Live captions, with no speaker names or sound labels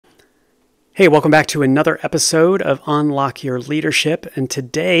Hey, welcome back to another episode of Unlock Your Leadership. And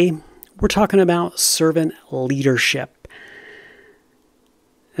today we're talking about servant leadership.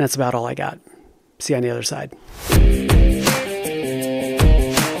 And that's about all I got. See you on the other side.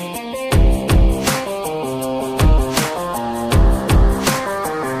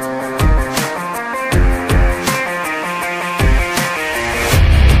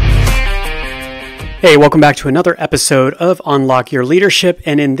 Hey, welcome back to another episode of Unlock Your Leadership.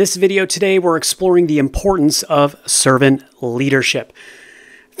 And in this video today, we're exploring the importance of servant leadership.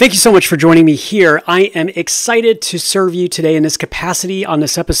 Thank you so much for joining me here. I am excited to serve you today in this capacity on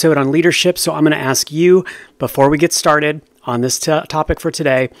this episode on leadership. So I'm going to ask you, before we get started on this topic for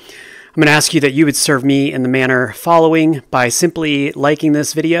today, I'm going to ask you that you would serve me in the manner following by simply liking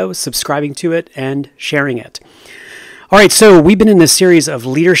this video, subscribing to it, and sharing it. All right, so we've been in this series of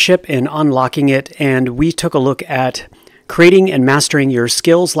leadership and unlocking it, and we took a look at creating and mastering your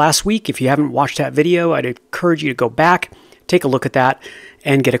skills last week. If you haven't watched that video, I'd encourage you to go back, take a look at that,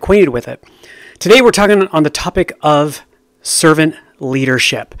 and get acquainted with it. Today, we're talking on the topic of servant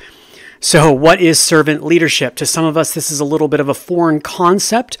leadership. So what is servant leadership? To some of us, this is a little bit of a foreign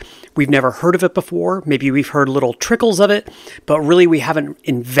concept. We've never heard of it before. Maybe we've heard little trickles of it, but really we haven't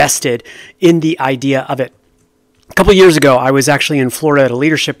invested in the idea of it. A couple of years ago, I was actually in Florida at a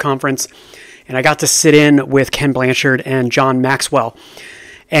leadership conference, and I got to sit in with Ken Blanchard and John Maxwell.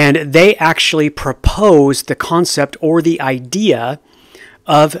 And they actually proposed the concept or the idea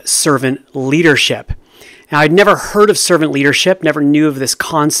of servant leadership. Now, I'd never heard of servant leadership, never knew of this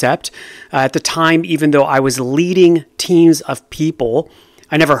concept. At the time, even though I was leading teams of people,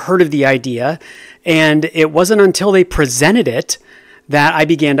 I never heard of the idea. And it wasn't until they presented it that I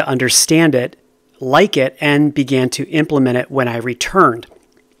began to understand it, like it, and began to implement it when I returned.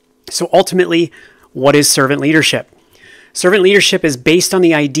 So ultimately, what is servant leadership? Servant leadership is based on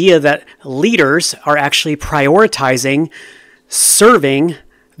the idea that leaders are actually prioritizing serving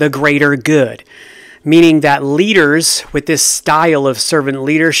the greater good, meaning that leaders with this style of servant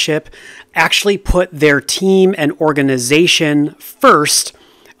leadership actually put their team and organization first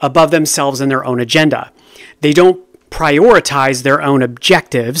above themselves and their own agenda. They don't prioritize their own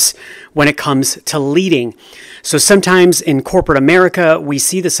objectives when it comes to leading. So sometimes in corporate America, we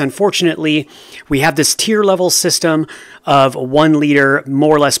see this, unfortunately. We have this tier level system of one leader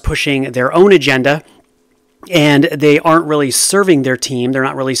more or less pushing their own agenda, and they aren't really serving their team. They're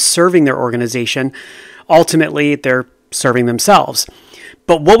not really serving their organization. Ultimately, they're serving themselves.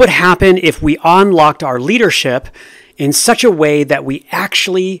 But what would happen if we unlocked our leadership in such a way that we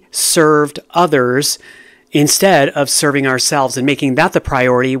actually served others instead of serving ourselves and making that the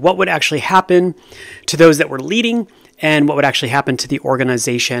priority? What would actually happen to those that were leading, and what would actually happen to the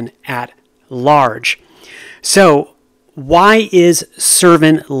organization at large? So why is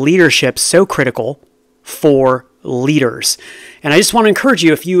servant leadership so critical for leaders? And I just want to encourage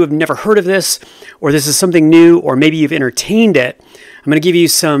you, if you have never heard of this, or this is something new, or maybe you've entertained it, I'm going to give you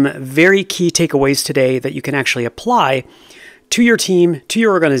some very key takeaways today that you can actually apply to your team, to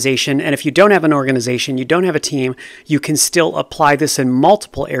your organization. And if you don't have an organization, you don't have a team, you can still apply this in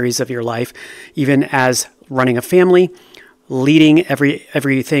multiple areas of your life, even as running a family, leading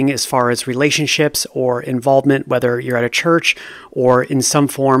everything as far as relationships or involvement, whether you're at a church or in some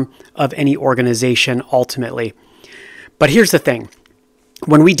form of any organization ultimately. But here's the thing.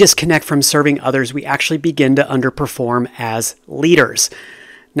 When we disconnect from serving others, we actually begin to underperform as leaders.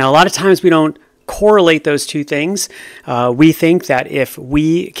 Now, a lot of times we don't correlate those two things. We think that if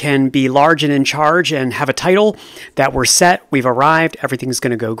we can be large and in charge and have a title, that we're set, we've arrived, everything's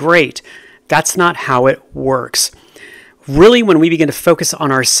going to go great. That's not how it works. Really, when we begin to focus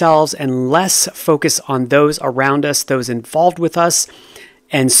on ourselves and less focus on those around us, those involved with us,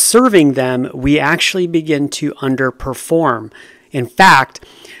 and serving them, we actually begin to underperform. In fact,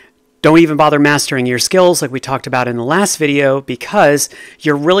 don't even bother mastering your skills like we talked about in the last video, because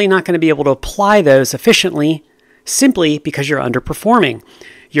you're really not going to be able to apply those efficiently simply because you're underperforming.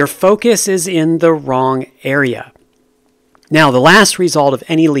 Your focus is in the wrong area. Now, the last result of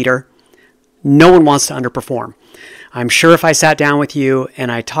any leader, no one wants to underperform. I'm sure if I sat down with you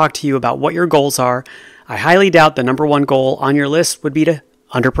and I talked to you about what your goals are, I highly doubt the number one goal on your list would be to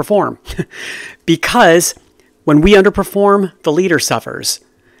underperform. Because when we underperform, the leader suffers.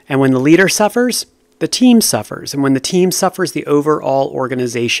 And when the leader suffers, the team suffers. And when the team suffers, the overall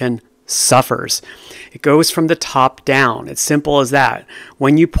organization suffers. It goes from the top down. It's simple as that.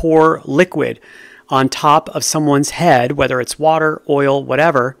 When you pour liquid on top of someone's head, whether it's water, oil,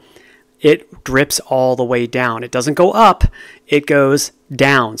 whatever, it drips all the way down. It doesn't go up, it goes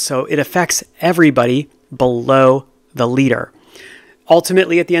down. So it affects everybody below the leader.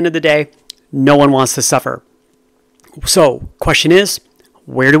 Ultimately, at the end of the day, No one wants to suffer. So, question is,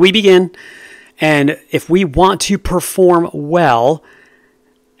 where do we begin? And if we want to perform well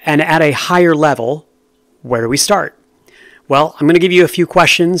and at a higher level, where do we start? Well, I'm going to give you a few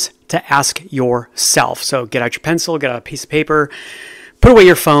questions to ask yourself. So get out your pencil, get out a piece of paper, put away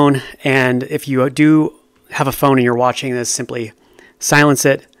your phone, and if you do have a phone and you're watching this, simply silence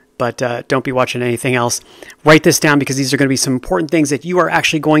it, but don't be watching anything else. Write this down because these are going to be some important things that you are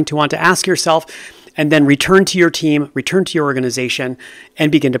actually going to want to ask yourself, and then return to your team, return to your organization,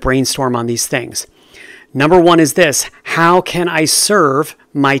 and begin to brainstorm on these things. Number one is this: how can I serve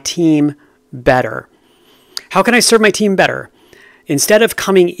my team better? How can I serve my team better? Instead of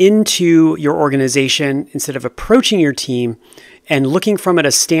coming into your organization, instead of approaching your team and looking from it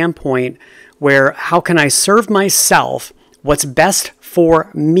a standpoint where how can I serve myself, what's best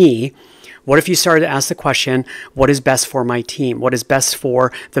for me, what if you started to ask the question, what is best for my team? What is best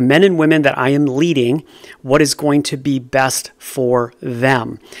for the men and women that I am leading? What is going to be best for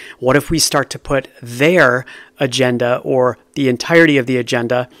them? What if we start to put their agenda or the entirety of the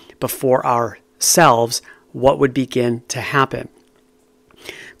agenda before ourselves? What would begin to happen?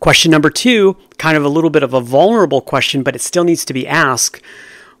 Question number two, kind of a little bit of a vulnerable question, but it still needs to be asked.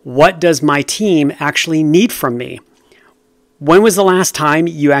 What does my team actually need from me? When was the last time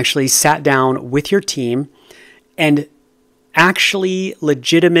you actually sat down with your team and actually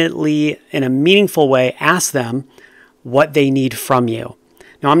legitimately, in a meaningful way, asked them what they need from you?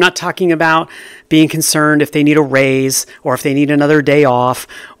 Now, I'm not talking about being concerned if they need a raise or if they need another day off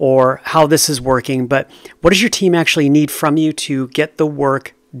or how this is working, but what does your team actually need from you to get the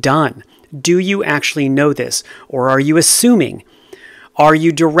work done? Do you actually know this, or are you assuming? Are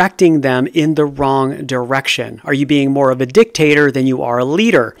you directing them in the wrong direction? Are you being more of a dictator than you are a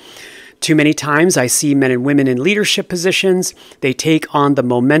leader? Too many times I see men and women in leadership positions, they take on the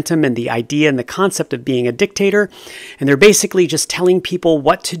momentum and the idea and the concept of being a dictator, and they're basically just telling people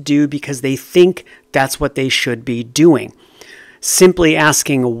what to do because they think that's what they should be doing. Simply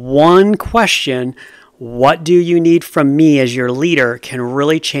asking one question, what do you need from me as your leader, can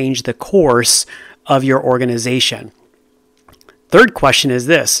really change the course of your organization. Third question is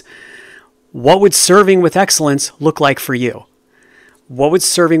this: what would serving with excellence look like for you? What would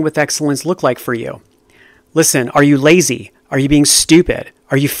serving with excellence look like for you? Listen, are you lazy? Are you being stupid?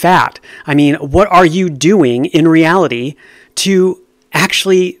 Are you fat? I mean, what are you doing in reality to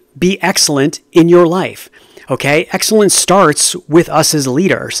actually be excellent in your life? Okay, excellence starts with us as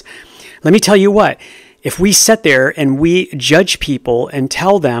leaders. Let me tell you what, if we sit there and we judge people and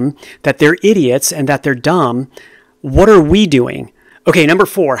tell them that they're idiots and that they're dumb, what are we doing? Okay, number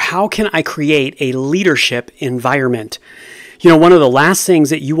 4, how can I create a leadership environment? You know, one of the last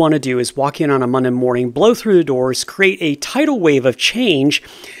things that you want to do is walk in on a Monday morning, blow through the doors, create a tidal wave of change,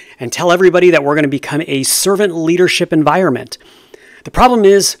 and tell everybody that we're going to become a servant leadership environment. The problem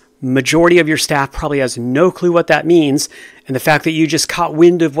is, majority of your staff probably has no clue what that means, and the fact that you just caught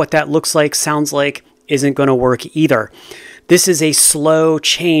wind of what that looks like, sounds like, isn't going to work either. This is a slow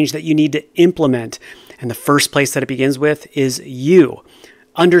change that you need to implement, and the first place that it begins with is you,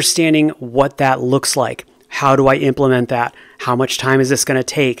 understanding what that looks like. How do I implement that? How much time is this going to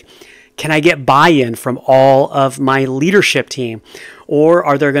take? Can I get buy-in from all of my leadership team? Or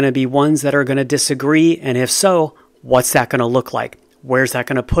are there going to be ones that are going to disagree? And if so, what's that going to look like? Where's that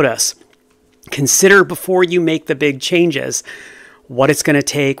going to put us? Consider before you make the big changes what it's going to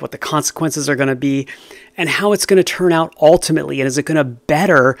take, what the consequences are going to be, and how it's going to turn out ultimately. And is it going to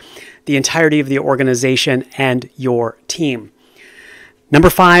better the entirety of the organization and your team? Number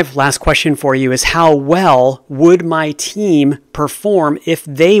 5, last question for you, is how well would my team perform if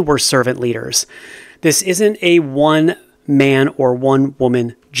they were servant leaders? This isn't a one-man or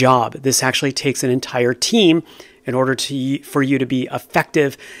one-woman job. This actually takes an entire team in order for you to be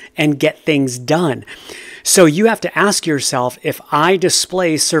effective and get things done. So you have to ask yourself, if I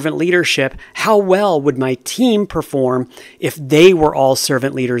display servant leadership, how well would my team perform if they were all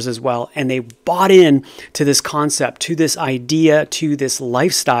servant leaders as well, and they bought in to this concept, to this idea, to this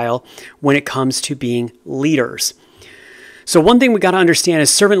lifestyle when it comes to being leaders? So one thing we got to understand is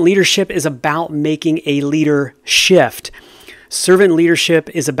servant leadership is about making a leader shift. Servant leadership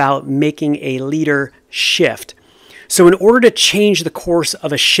is about making a leader shift. So in order to change the course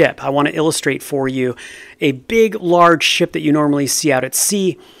of a ship, I want to illustrate for you a big, large ship that you normally see out at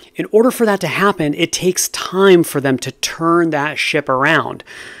sea. In order for that to happen, it takes time for them to turn that ship around,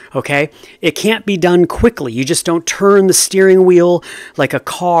 okay? It can't be done quickly. You just don't turn the steering wheel like a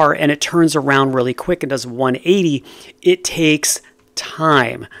car and it turns around really quick and does 180. It takes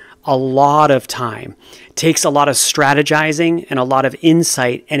time, a lot of time. It takes a lot of strategizing and a lot of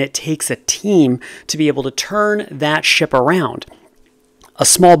insight, and it takes a team to be able to turn that ship around. A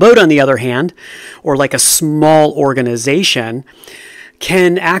small boat, on the other hand, or like a small organization,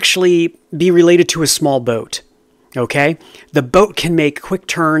 can actually be related to a small boat. Okay? The boat can make quick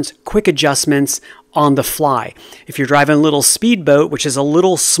turns, quick adjustments on the fly. If you're driving a little speedboat, which is a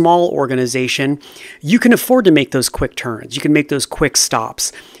little small organization, you can afford to make those quick turns. You can make those quick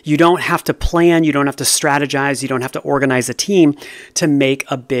stops. You don't have to plan, you don't have to strategize, you don't have to organize a team to make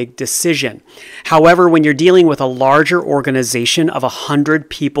a big decision. However, when you're dealing with a larger organization of 100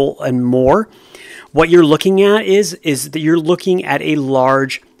 people and more, what you're looking at is that you're looking at a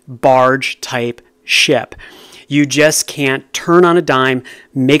large barge type ship. You just can't turn on a dime,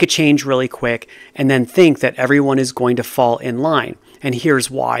 make a change really quick, and then think that everyone is going to fall in line. And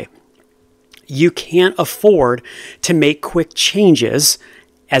here's why. You can't afford to make quick changes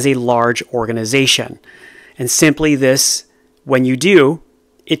as a large organization. And simply this, when you do,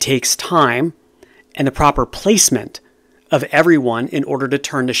 it takes time and the proper placement of everyone in order to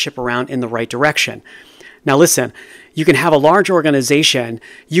turn the ship around in the right direction. Now listen, you can have a large organization,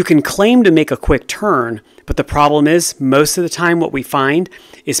 you can claim to make a quick turn, but the problem is most of the time what we find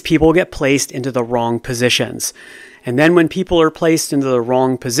is people get placed into the wrong positions. And then when people are placed into the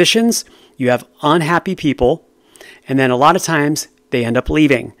wrong positions, you have unhappy people, and then a lot of times they end up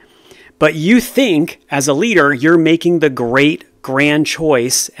leaving. But you think as a leader, you're making the great grand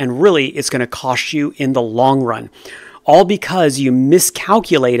choice, and really it's going to cost you in the long run. All because you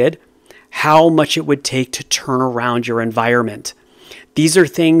miscalculated how much it would take to turn around your environment. These are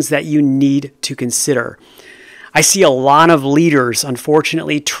things that you need to consider. I see a lot of leaders,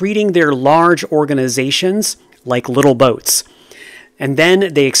 unfortunately, treating their large organizations like little boats. And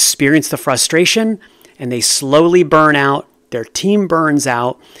then they experience the frustration and they slowly burn out. Their team burns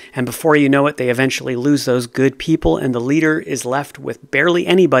out. And before you know it, they eventually lose those good people and the leader is left with barely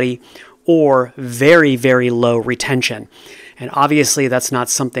anybody or very, very low retention. And obviously, that's not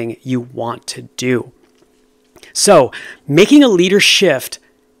something you want to do. So, making a leader shift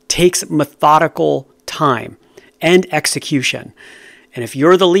takes methodical time and execution. And if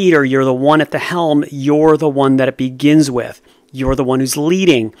you're the leader, you're the one at the helm, you're the one that it begins with. You're the one who's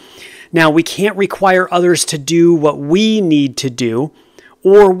leading. Now, we can't require others to do what we need to do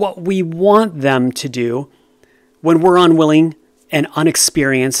or what we want them to do when we're unwilling and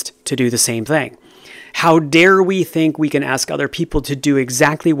unexperienced to do the same thing. How dare we think we can ask other people to do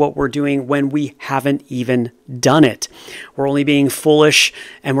exactly what we're doing when we haven't even done it? We're only being foolish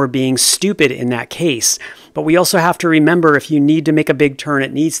and we're being stupid in that case. But we also have to remember, if you need to make a big turn,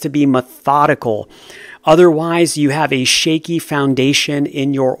 it needs to be methodical. Otherwise, you have a shaky foundation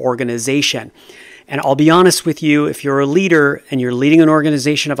in your organization. And I'll be honest with you, if you're a leader and you're leading an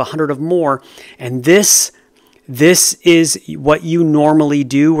organization of 100 or more, and this is what you normally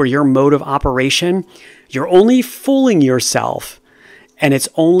do, or your mode of operation, you're only fooling yourself. And it's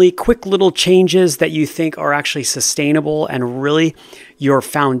only quick little changes that you think are actually sustainable, and really your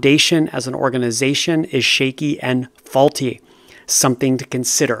foundation as an organization is shaky and faulty. Something to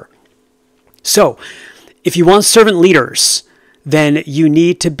consider. So, if you want servant leaders, then you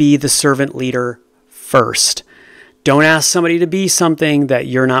need to be the servant leader first. Don't ask somebody to be something that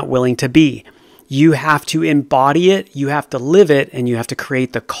you're not willing to be. You have to embody it, you have to live it, and you have to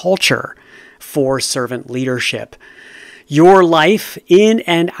create the culture for servant leadership. Your life in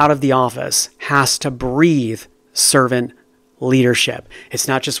and out of the office has to breathe servant leadership. It's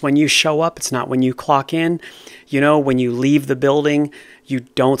not just when you show up, it's not when you clock in. You know, when you leave the building, you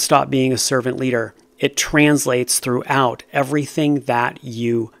don't stop being a servant leader. It translates throughout everything that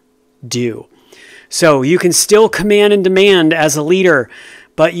you do. So you can still command and demand as a leader,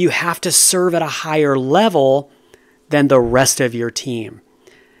 but you have to serve at a higher level than the rest of your team.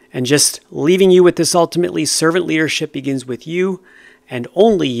 And just leaving you with this, ultimately, servant leadership begins with you and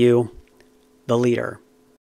only you, the leader.